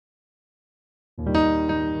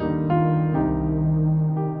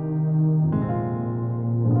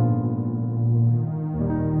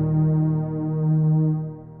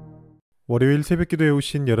월요일 새벽기도에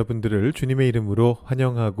오신 여러분들을 주님의 이름으로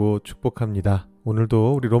환영하고 축복합니다.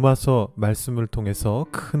 오늘도 우리 로마서 말씀을 통해서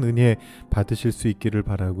큰 은혜 받으실 수 있기를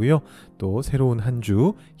바라고요. 또 새로운 한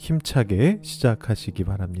주 힘차게 시작하시기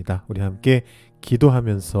바랍니다. 우리 함께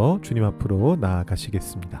기도하면서 주님 앞으로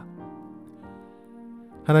나아가시겠습니다.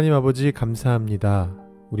 하나님 아버지 감사합니다.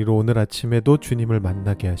 우리로 오늘 아침에도 주님을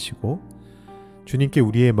만나게 하시고 주님께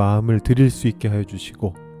우리의 마음을 드릴 수 있게 하여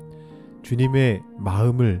주시고 주님의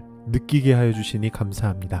마음을 느끼게 하여 주시니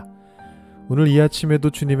감사합니다. 오늘 이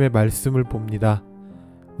아침에도 주님의 말씀을 봅니다.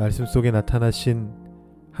 말씀 속에 나타나신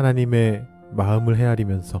하나님의 마음을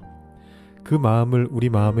헤아리면서 그 마음을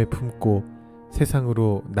우리 마음에 품고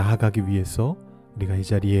세상으로 나아가기 위해서 우리가 이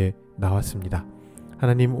자리에 나왔습니다.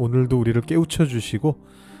 하나님, 오늘도 우리를 깨우쳐 주시고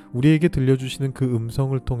우리에게 들려주시는 그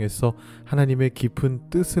음성을 통해서 하나님의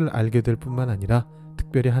깊은 뜻을 알게 될 뿐만 아니라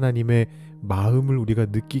특별히 하나님의 마음을 우리가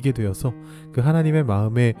느끼게 되어서 그 하나님의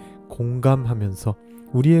마음에 공감하면서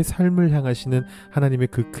우리의 삶을 향하시는 하나님의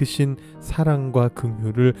그 크신 사랑과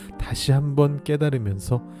긍휼을 다시 한번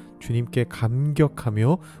깨달으면서 주님께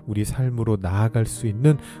감격하며 우리 삶으로 나아갈 수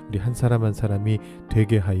있는 우리 한 사람 한 사람이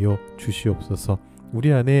되게 하여 주시옵소서.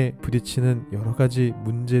 우리 안에 부딪히는 여러 가지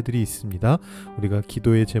문제들이 있습니다. 우리가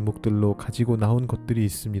기도의 제목들로 가지고 나온 것들이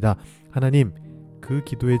있습니다. 하나님, 그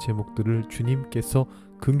기도의 제목들을 주님께서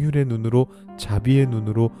긍휼의 눈으로, 자비의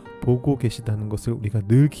눈으로 보고 계시다는 것을 우리가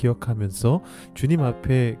늘 기억하면서 주님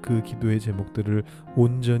앞에 그 기도의 제목들을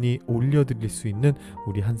온전히 올려드릴 수 있는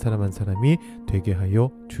우리 한 사람 한 사람이 되게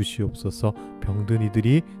하여 주시옵소서. 병든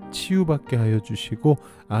이들이 치유받게 하여 주시고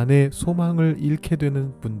안에 소망을 잃게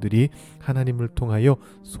되는 분들이 하나님을 통하여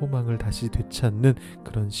소망을 다시 되찾는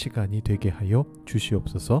그런 시간이 되게 하여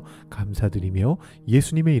주시옵소서. 감사드리며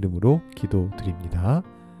예수님의 이름으로 기도드립니다.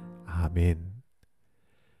 아멘.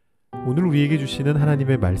 오늘 우리에게 주시는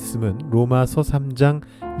하나님의 말씀은 로마서 3장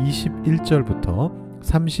 21절부터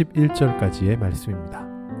 31절까지의 말씀입니다.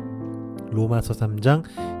 로마서 3장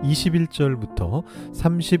 21절부터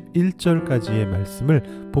 31절까지의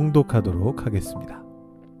말씀을 봉독하도록 하겠습니다.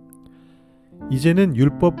 이제는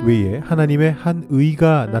율법 외에 하나님의 한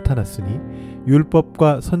의가 나타났으니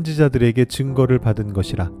율법과 선지자들에게 증거를 받은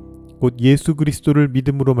것이라. 곧 예수 그리스도를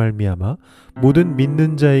믿음으로 말미암아 모든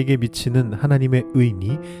믿는 자에게 미치는 하나님의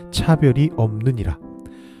의니 차별이 없느니라.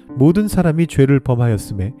 모든 사람이 죄를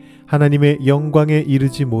범하였음에 하나님의 영광에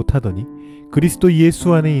이르지 못하더니 그리스도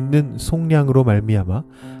예수 안에 있는 속량으로 말미암아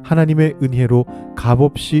하나님의 은혜로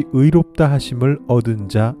값없이 의롭다 하심을 얻은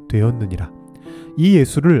자 되었느니라. 이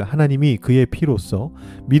예수를 하나님이 그의 피로써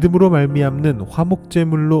믿음으로 말미암는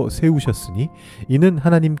화목제물로 세우셨으니 이는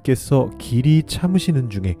하나님께서 길이 참으시는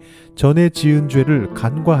중에 전에 지은 죄를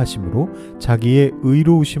간과하심으로 자기의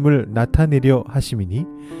의로우심을 나타내려 하심이니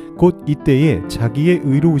곧 이때에 자기의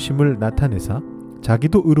의로우심을 나타내사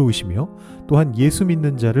자기도 의로우시며 또한 예수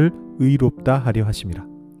믿는 자를 의롭다 하려 하심이라.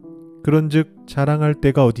 그런즉 자랑할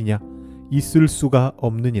때가 어디냐? 있을 수가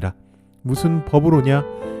없느니라. 무슨 법으로냐?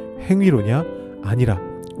 행위로냐? 아니라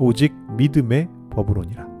오직 믿음의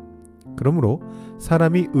법으로니라. 그러므로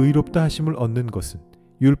사람이 의롭다 하심을 얻는 것은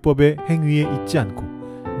율법의 행위에 있지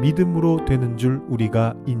않고 믿음으로 되는 줄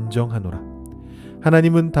우리가 인정하노라.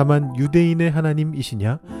 하나님은 다만 유대인의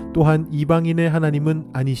하나님이시냐? 또한 이방인의 하나님은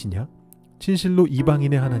아니시냐? 진실로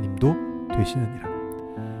이방인의 하나님도 되시느니라.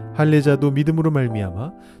 할례자도 믿음으로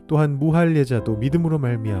말미암아 또한 무할례자도 믿음으로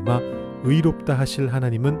말미암아 의롭다 하실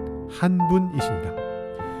하나님은 한 분이시니라.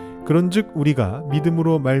 그런즉 우리가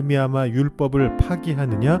믿음으로 말미암아 율법을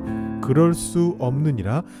파기하느냐? 그럴 수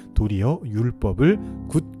없느니라. 도리어 율법을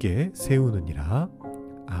굳게 세우느니라.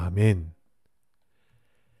 아멘.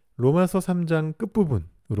 로마서 3장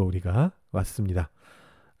끝부분으로 우리가 왔습니다.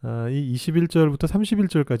 이 21절부터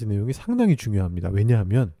 31절까지 내용이 상당히 중요합니다.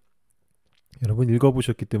 왜냐하면 여러분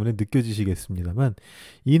읽어보셨기 때문에 느껴지시겠습니다만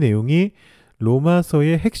이 내용이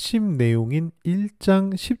로마서의 핵심 내용인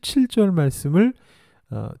 1장 17절 말씀을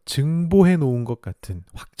증보해 놓은 것 같은,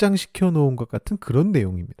 확장시켜 놓은 것 같은 그런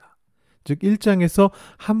내용입니다. 즉 1장에서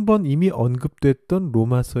한번 이미 언급됐던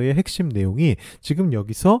로마서의 핵심 내용이 지금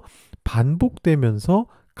여기서 반복되면서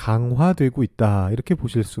강화되고 있다, 이렇게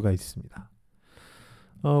보실 수가 있습니다.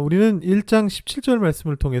 우리는 1장 17절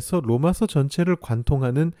말씀을 통해서 로마서 전체를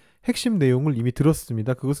관통하는 핵심 내용을 이미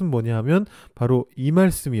들었습니다. 그것은 뭐냐 하면 바로 이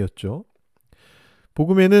말씀이었죠.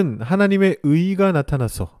 복음에는 하나님의 의가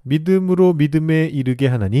나타나서 믿음으로 믿음에 이르게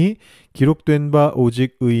하나니 기록된 바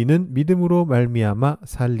오직 의인은 믿음으로 말미암아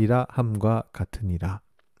살리라 함과 같으니라.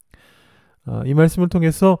 이 말씀을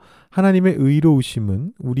통해서 하나님의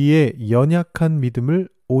의로우심은 우리의 연약한 믿음을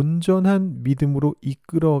온전한 믿음으로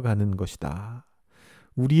이끌어가는 것이다.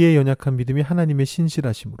 우리의 연약한 믿음이 하나님의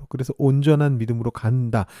신실하심으로, 그래서 온전한 믿음으로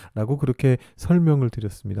간다라고 그렇게 설명을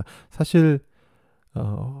드렸습니다. 사실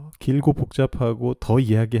길고 복잡하고 더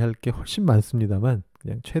이야기할 게 훨씬 많습니다만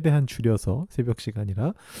그냥 최대한 줄여서, 새벽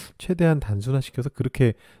시간이라 최대한 단순화시켜서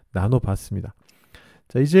그렇게 나눠봤습니다.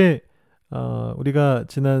 자, 이제 우리가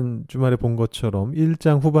지난 주말에 본 것처럼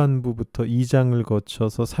 1장 후반부부터 2장을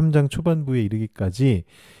거쳐서 3장 초반부에 이르기까지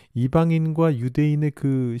이방인과 유대인의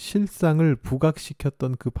그 실상을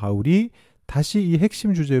부각시켰던 그 바울이 다시 이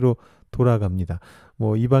핵심 주제로 돌아갑니다.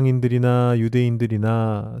 뭐 이방인들이나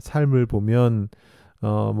유대인들이나 삶을 보면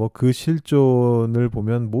뭐 그 실존을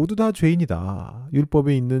보면 모두 다 죄인이다.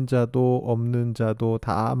 율법에 있는 자도 없는 자도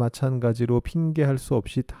다 마찬가지로 핑계할 수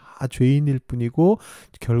없이 다 죄인일 뿐이고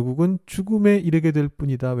결국은 죽음에 이르게 될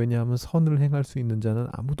뿐이다. 왜냐하면 선을 행할 수 있는 자는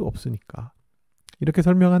아무도 없으니까. 이렇게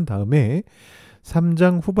설명한 다음에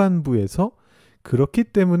 3장 후반부에서 그렇기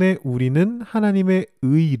때문에 우리는 하나님의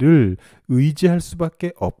의를 의지할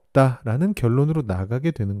수밖에 없다라는 결론으로 나가게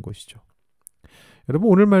되는 것이죠. 여러분,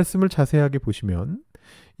 오늘 말씀을 자세하게 보시면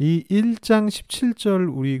이 1장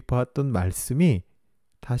 17절 우리 봤던 말씀이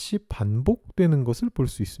다시 반복되는 것을 볼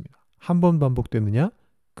수 있습니다. 한 번 반복되느냐?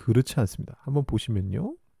 그렇지 않습니다. 한번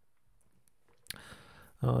보시면요.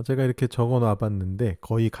 제가 이렇게 적어 놔 봤는데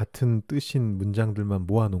거의 같은 뜻인 문장들만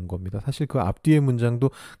모아 놓은 겁니다. 사실 그 앞뒤의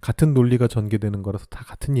문장도 같은 논리가 전개되는 거라서 다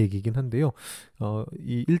같은 얘기긴 한데요.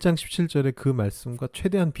 이 1장 17절의 그 말씀과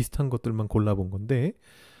최대한 비슷한 것들만 골라본 건데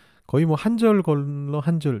거의 뭐 한 절 걸러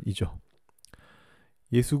한 절이죠.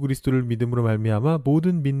 예수 그리스도를 믿음으로 말미암아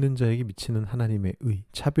모든 믿는 자에게 미치는 하나님의 의,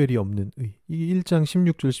 차별이 없는 의. 이게 1장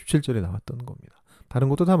 16절 17절에 나왔던 겁니다. 다른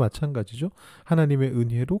것도 다 마찬가지죠. 하나님의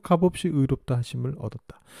은혜로 값없이 의롭다 하심을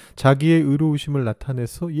얻었다. 자기의 의로우심을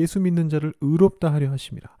나타내서 예수 믿는 자를 의롭다 하려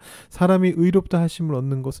하심이라. 사람이 의롭다 하심을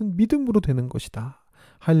얻는 것은 믿음으로 되는 것이다.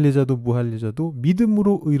 할례자도 무할례자도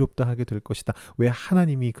믿음으로 의롭다 하게 될 것이다. 왜?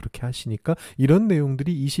 하나님이 그렇게 하시니까. 이런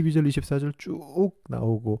내용들이 22절 24절 쭉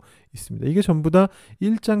나오고 있습니다. 이게 전부 다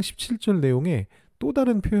 1장 17절 내용의 또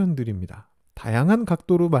다른 표현들입니다. 다양한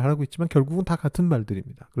각도로 말하고 있지만 결국은 다 같은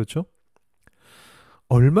말들입니다. 그렇죠?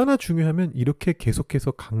 얼마나 중요하면 이렇게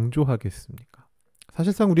계속해서 강조하겠습니까?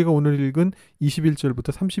 사실상 우리가 오늘 읽은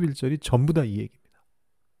 21절부터 31절이 전부 다 이 얘기입니다.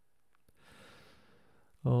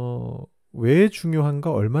 왜 중요한가,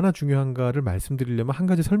 얼마나 중요한가를 말씀드리려면 한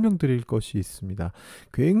가지 설명드릴 것이 있습니다.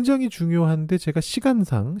 굉장히 중요한데 제가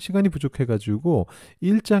시간이 부족해가지고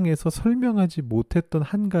 1장에서 설명하지 못했던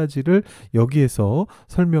한 가지를 여기에서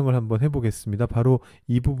설명을 한번 해보겠습니다. 바로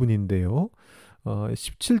이 부분인데요.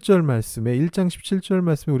 17절 말씀에 1장 17절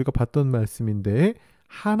말씀에 우리가 봤던 말씀인데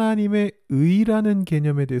하나님의 의라는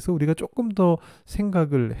개념에 대해서 우리가 조금 더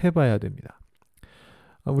생각을 해봐야 됩니다.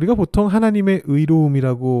 우리가 보통 하나님의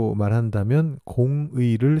의로움이라고 말한다면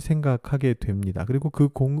공의를 생각하게 됩니다. 그리고 그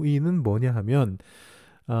공의는 뭐냐 하면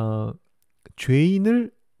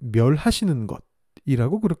죄인을 멸하시는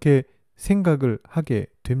것이라고 그렇게 생각을 하게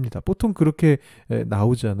됩니다. 보통 그렇게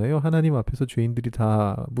나오잖아요. 하나님 앞에서 죄인들이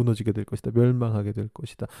다 무너지게 될 것이다. 멸망하게 될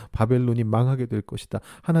것이다. 바벨론이 망하게 될 것이다.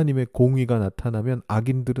 하나님의 공의가 나타나면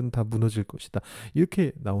악인들은 다 무너질 것이다.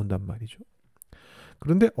 이렇게 나온단 말이죠.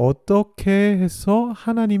 그런데 어떻게 해서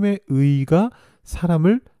하나님의 의가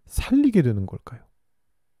사람을 살리게 되는 걸까요?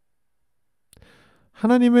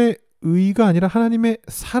 하나님의 의가 아니라 하나님의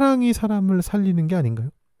사랑이 사람을 살리는 게 아닌가요?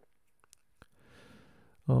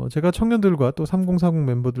 제가 청년들과 또 3040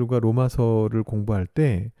 멤버들과 로마서를 공부할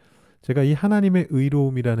때 제가 이 하나님의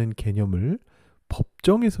의로움이라는 개념을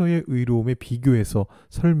법정에서의 의로움에 비교해서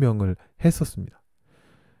설명을 했었습니다.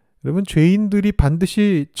 여러분, 죄인들이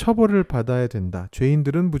반드시 처벌을 받아야 된다.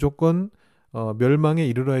 죄인들은 무조건 멸망에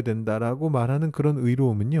이르러야 된다라고 말하는 그런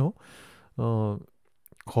의로움은요.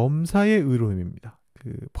 검사의 의로움입니다.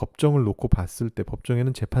 그 법정을 놓고 봤을 때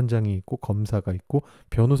법정에는 재판장이 있고 검사가 있고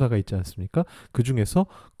변호사가 있지 않습니까? 그 중에서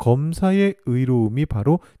검사의 의로움이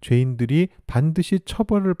바로 죄인들이 반드시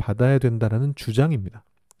처벌을 받아야 된다라는 주장입니다.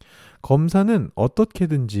 검사는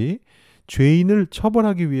어떻게든지 죄인을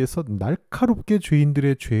처벌하기 위해서 날카롭게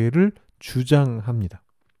죄인들의 죄를 주장합니다.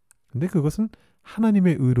 근데 그것은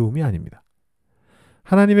하나님의 의로움이 아닙니다.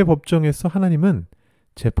 하나님의 법정에서 하나님은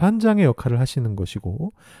재판장의 역할을 하시는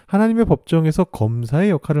것이고 하나님의 법정에서 검사의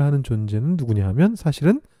역할을 하는 존재는 누구냐 하면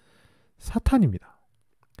사실은 사탄입니다.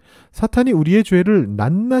 사탄이 우리의 죄를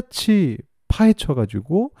낱낱이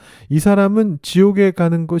파헤쳐가지고 이 사람은 지옥에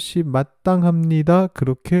가는 것이 마땅합니다.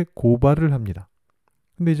 그렇게 고발을 합니다.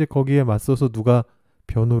 근데 이제 거기에 맞서서 누가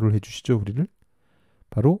변호를 해주시죠, 우리를?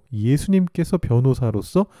 바로 예수님께서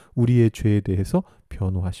변호사로서 우리의 죄에 대해서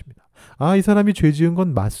변호하십니다. 이 사람이 죄 지은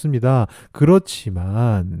건 맞습니다.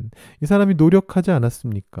 그렇지만 이 사람이 노력하지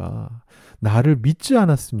않았습니까? 나를 믿지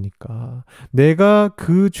않았습니까? 내가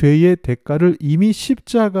그 죄의 대가를 이미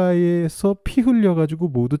십자가에서 피 흘려가지고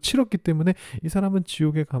모두 치렀기 때문에 이 사람은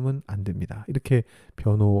지옥에 가면 안 됩니다. 이렇게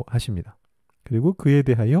변호하십니다. 그리고 그에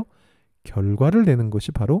대하여 결과를 내는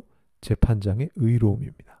것이 바로 재판장의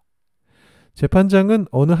의로움입니다. 재판장은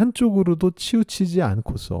어느 한쪽으로도 치우치지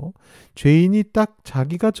않고서 죄인이 딱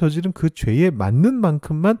자기가 저지른 그 죄에 맞는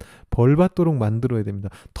만큼만 벌받도록 만들어야 됩니다.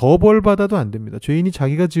 더 벌받아도 안 됩니다. 죄인이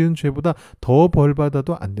자기가 지은 죄보다 더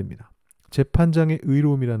벌받아도 안 됩니다. 재판장의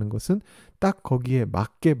의로움이라는 것은 딱 거기에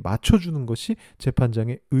맞게 맞춰주는 것이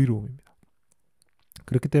재판장의 의로움입니다.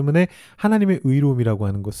 그렇기 때문에 하나님의 의로움이라고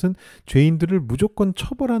하는 것은 죄인들을 무조건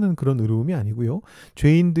처벌하는 그런 의로움이 아니고요.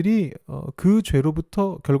 죄인들이 그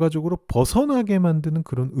죄로부터 결과적으로 벗어나게 만드는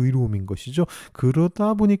그런 의로움인 것이죠.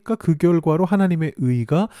 그러다 보니까 그 결과로 하나님의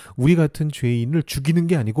의가 우리 같은 죄인을 죽이는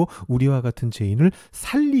게 아니고 우리와 같은 죄인을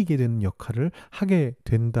살리게 되는 역할을 하게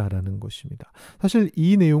된다라는 것입니다. 사실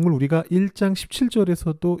이 내용을 우리가 1장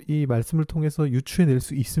 17절에서도 이 말씀을 통해서 유추해낼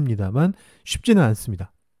수 있습니다만 쉽지는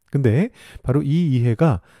않습니다. 근데 바로 이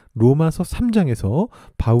이해가 로마서 3장에서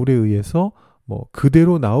바울에 의해서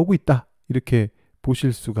그대로 나오고 있다, 이렇게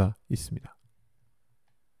보실 수가 있습니다.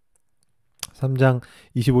 3장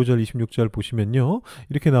 25절 26절 보시면요,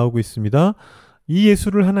 이렇게 나오고 있습니다. 이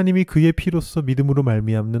예수를 하나님이 그의 피로써 믿음으로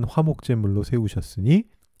말미암는 화목제물로 세우셨으니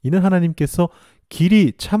이는 하나님께서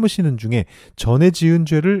길이 참으시는 중에 전에 지은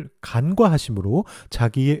죄를 간과하심으로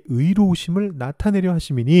자기의 의로우심을 나타내려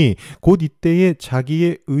하심이니 곧 이때에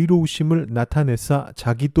자기의 의로우심을 나타내사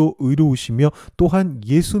자기도 의로우시며 또한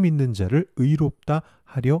예수 믿는 자를 의롭다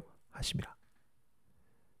하려 하심이라.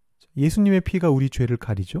 예수님의 피가 우리 죄를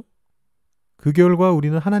가리죠. 그 결과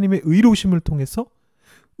우리는 하나님의 의로우심을 통해서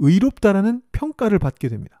의롭다라는 평가를 받게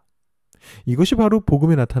됩니다. 이것이 바로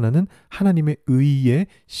복음에 나타나는 하나님의 의의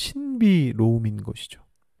신비로움인 것이죠.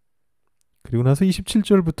 그리고 나서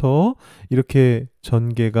 27절부터 이렇게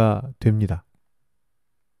전개가 됩니다.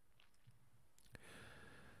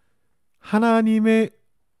 하나님의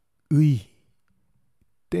의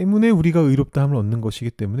때문에 우리가 의롭다함을 얻는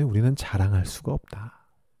것이기 때문에 우리는 자랑할 수가 없다.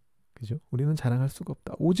 그죠? 우리는 자랑할 수가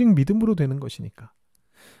없다. 오직 믿음으로 되는 것이니까.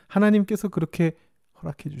 하나님께서 그렇게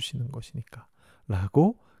허락해 주시는 것이니까.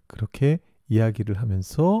 라고 그렇게 이야기를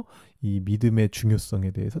하면서 이 믿음의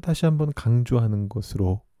중요성에 대해서 다시 한번 강조하는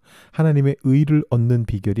것으로 하나님의 의를 얻는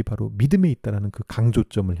비결이 바로 믿음에 있다라는 그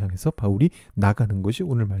강조점을 향해서 바울이 나가는 것이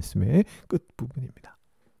오늘 말씀의 끝부분입니다.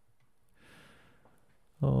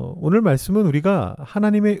 오늘 말씀은 우리가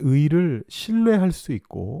하나님의 의를 신뢰할 수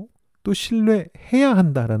있고 또 신뢰해야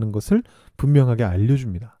한다라는 것을 분명하게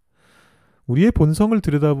알려줍니다. 우리의 본성을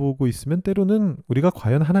들여다보고 있으면 때로는 우리가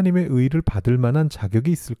과연 하나님의 의를 받을 만한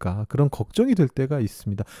자격이 있을까, 그런 걱정이 될 때가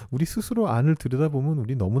있습니다. 우리 스스로 안을 들여다보면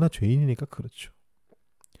우리 너무나 죄인이니까 그렇죠.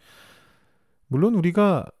 물론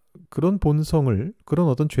우리가 그런 본성을, 그런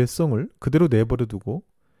어떤 죄성을 그대로 내버려 두고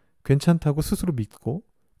괜찮다고 스스로 믿고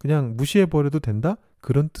그냥 무시해버려도 된다?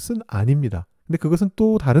 그런 뜻은 아닙니다. 근데 그것은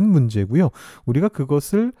또 다른 문제고요. 우리가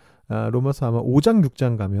그것을 로마서 아마 5장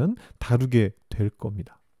 6장 가면 다루게 될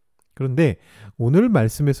겁니다. 그런데 오늘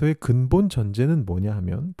말씀에서의 근본 전제는 뭐냐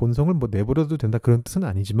하면, 본성을 내버려도 된다 그런 뜻은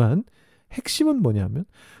아니지만 핵심은 뭐냐 하면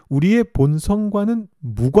우리의 본성과는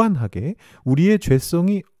무관하게, 우리의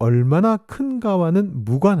죄성이 얼마나 큰가와는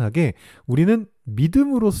무관하게 우리는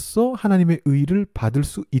믿음으로써 하나님의 의를 받을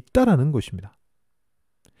수 있다라는 것입니다.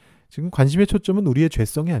 지금 관심의 초점은 우리의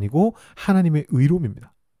죄성이 아니고 하나님의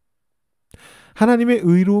의로움입니다. 하나님의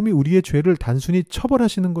의로움이 우리의 죄를 단순히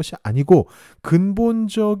처벌하시는 것이 아니고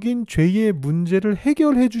근본적인 죄의 문제를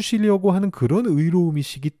해결해 주시려고 하는 그런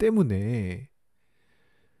의로움이시기 때문에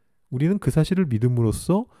우리는 그 사실을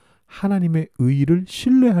믿음으로써 하나님의 의를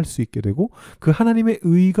신뢰할 수 있게 되고 그 하나님의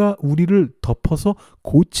의가 우리를 덮어서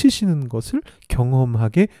고치시는 것을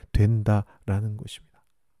경험하게 된다라는 것입니다.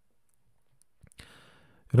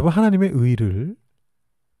 여러분, 하나님의 의를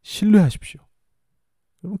신뢰하십시오.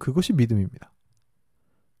 여러분, 그것이 믿음입니다.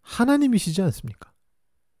 하나님이시지 않습니까?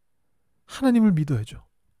 하나님을 믿어야죠.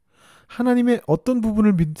 하나님의 어떤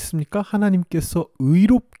부분을 믿습니까? 하나님께서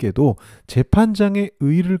의롭게도, 재판장의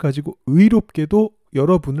의를 가지고 의롭게도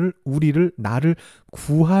여러분을, 우리를, 나를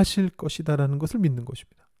구하실 것이다라는 것을 믿는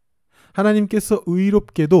것입니다. 하나님께서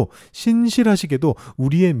의롭게도, 신실하시게도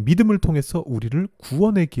우리의 믿음을 통해서 우리를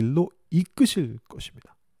구원의 길로 이끄실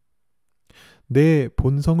것입니다. 내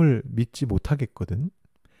본성을 믿지 못하겠거든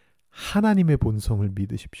하나님의 본성을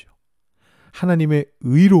믿으십시오. 하나님의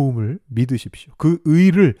의로움을 믿으십시오. 그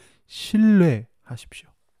의를 신뢰하십시오. 하십시오.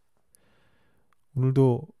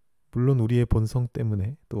 오늘도 물론 우리의 본성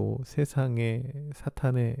때문에 또 세상의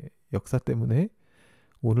사탄의 역사 때문에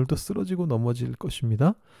오늘도 쓰러지고 넘어질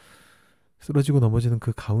것입니다. 쓰러지고 넘어지는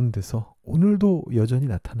그 가운데서 오늘도 여전히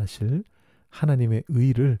나타나실 하나님의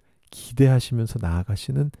의를 기대하시면서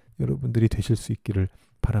나아가시는 여러분들이 되실 수 있기를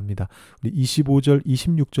바랍니다. 우리 25절,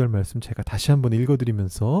 26절 말씀 제가 다시 한번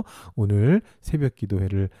읽어드리면서 오늘 새벽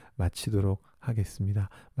기도회를 마치도록 하겠습니다.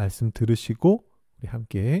 말씀 들으시고 우리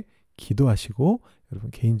함께 기도하시고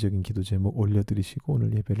여러분 개인적인 기도 제목 올려드리시고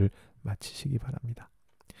오늘 예배를 마치시기 바랍니다.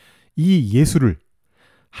 이 예수를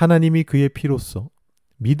하나님이 그의 피로써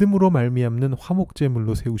믿음으로 말미암는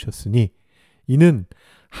화목제물로 세우셨으니 이는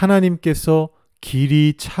하나님께서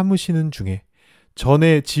길이 참으시는 중에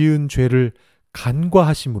전에 지은 죄를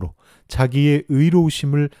간과하심으로 자기의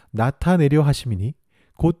의로우심을 나타내려 하심이니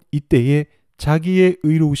곧 이때에 자기의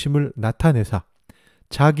의로우심을 나타내사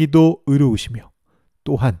자기도 의로우시며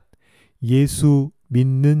또한 예수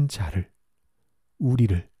믿는 자를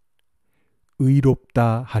우리를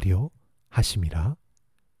의롭다 하려 하심이라.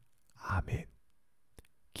 아멘.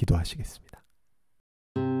 기도하시겠습니다.